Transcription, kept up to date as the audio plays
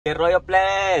¿Qué rollo,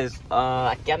 plebes?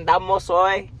 Aquí andamos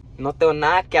hoy. No tengo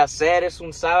nada que hacer, es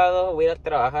un sábado. Voy a ir a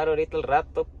trabajar ahorita el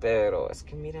rato, pero es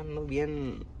que mira, ando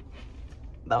bien.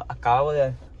 Acabo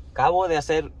de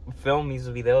hacer film mis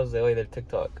videos de hoy del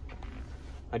TikTok.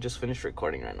 I just finished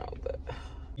recording right now, but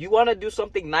you want to do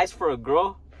something nice for a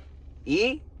girl,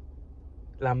 y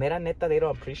la mera neta, they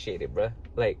don't appreciate it, bro.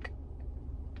 Like,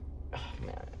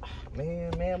 man,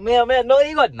 no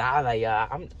digo nada ya.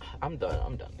 I'm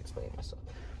done explaining myself.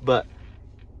 But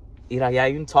mira, ya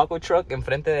hay un taco truck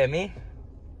enfrente de mí.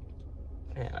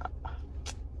 And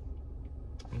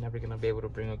I'm never gonna be able to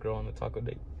bring a girl on the taco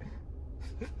date.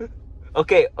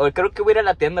 Okay, creo que voy a ir a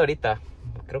la tienda ahorita.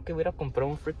 Creo que voy a ir a comprar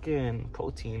un freaking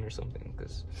protein or something,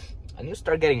 because I need to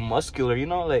start getting muscular, you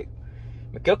know, like,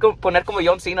 me quiero poner como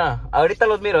John Cena. Ahorita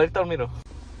los miro.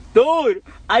 Dude,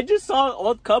 I just saw an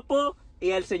old couple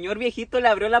y el señor viejito le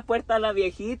abrió la puerta a la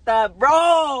viejita.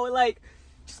 Bro, like,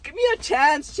 just give me a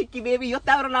chance, chiqui baby. Yo te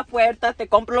abro la puerta, te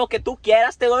compro lo que tú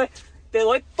quieras, te doy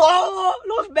todo,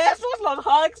 los besos, los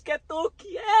hugs que tú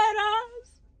quieras.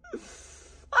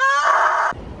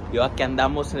 ¡Ah! Yo aquí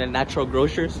andamos en el Natural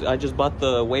Grocers. I just bought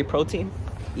the whey protein.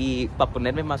 Y para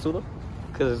ponerme masudo,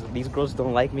 because these girls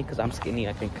don't like me because I'm skinny,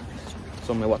 I think.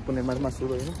 So me voy a poner más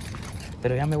masudo, you know?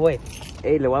 Pero ya me voy.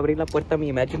 Hey, le voy a abrir la puerta a mi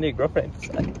imaginary girlfriend.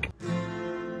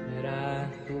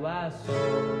 Era tu vaso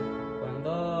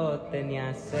cuando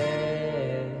tenías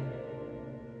sed,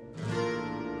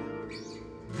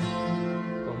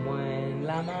 como en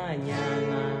la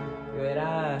mañana yo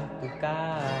era tu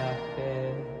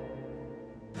café.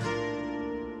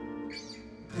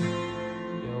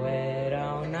 Yo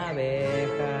era una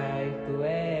abeja y tú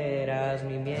eras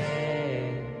mi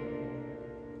miel.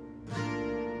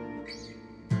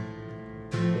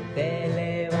 Yo te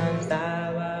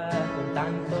levantaba con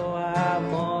tanto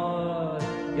amor,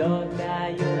 yo te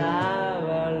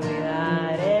ayudaba a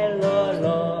olvidar el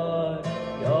dolor.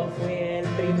 Yo fui el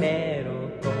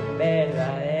primero con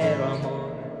verdadero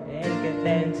amor, el que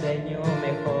te enseñó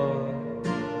mejor.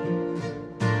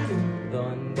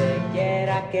 Donde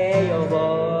quiera que yo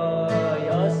voy,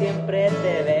 yo siempre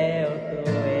te veo.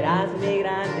 Tú eras mi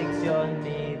gran adicción,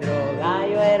 mi droga,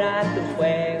 yo era tu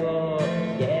fuego.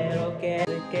 Quiero que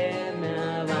me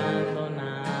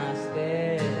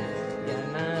abandonaste, ya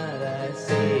nada es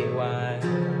igual.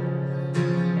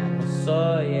 Ya no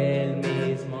soy el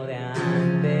mismo de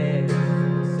antes,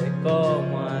 no sé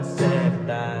cómo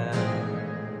aceptar.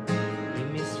 Y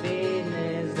mis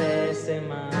fines de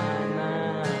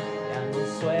semana ya no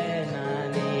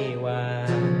suenan igual.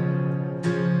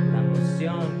 La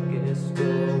emoción que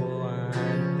estuvo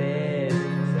antes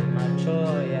se marchó,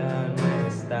 ya no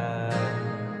está.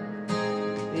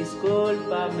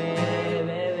 Discúlpame,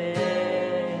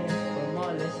 bebé, por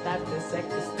molestarte, sé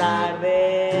que es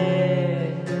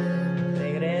tarde.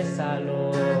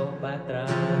 Regrésalo para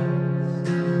atrás.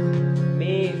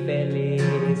 Mi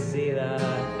felicidad,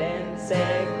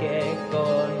 pensé que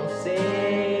conocí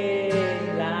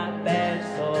la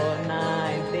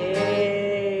persona en ti.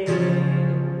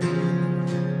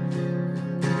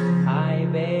 Hi,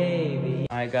 baby.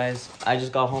 Alright, guys, I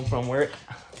just got home from work.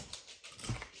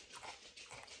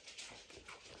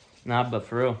 Nah, but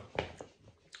for real,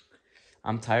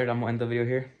 I'm tired. I'm gonna end the video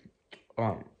here.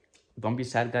 Don't be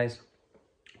sad, guys.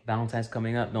 Valentine's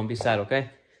coming up. Don't be sad, okay?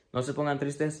 No se pongan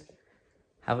tristes.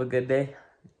 Have a good day.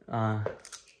 I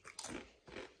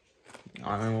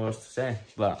don't know what else to say,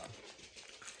 but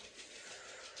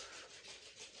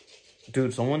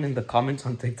dude, someone in the comments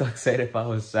on TikTok said if I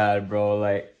was sad, bro.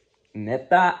 Like,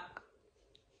 neta,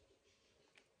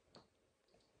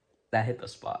 that hit the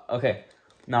spot. Okay,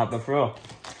 nah, but for real,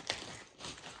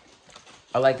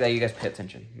 I like that you guys pay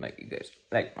attention. Like, you guys,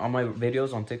 like, all my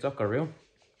videos on TikTok are real.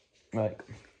 Like,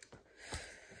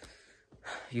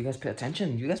 you guys pay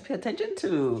attention. You guys pay attention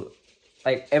to,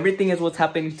 like, everything is what's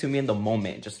happening to me in the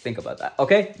moment. Just think about that.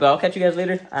 Okay? But I'll catch you guys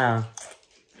later. Let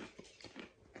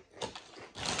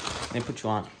me put you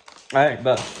on. Alright,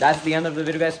 but that's the end of the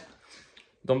video, guys.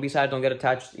 Don't be sad. Don't get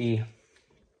attached. Y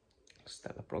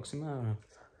hasta la próxima.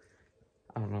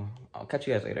 I don't know. I'll catch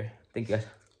you guys later. Thank you, guys.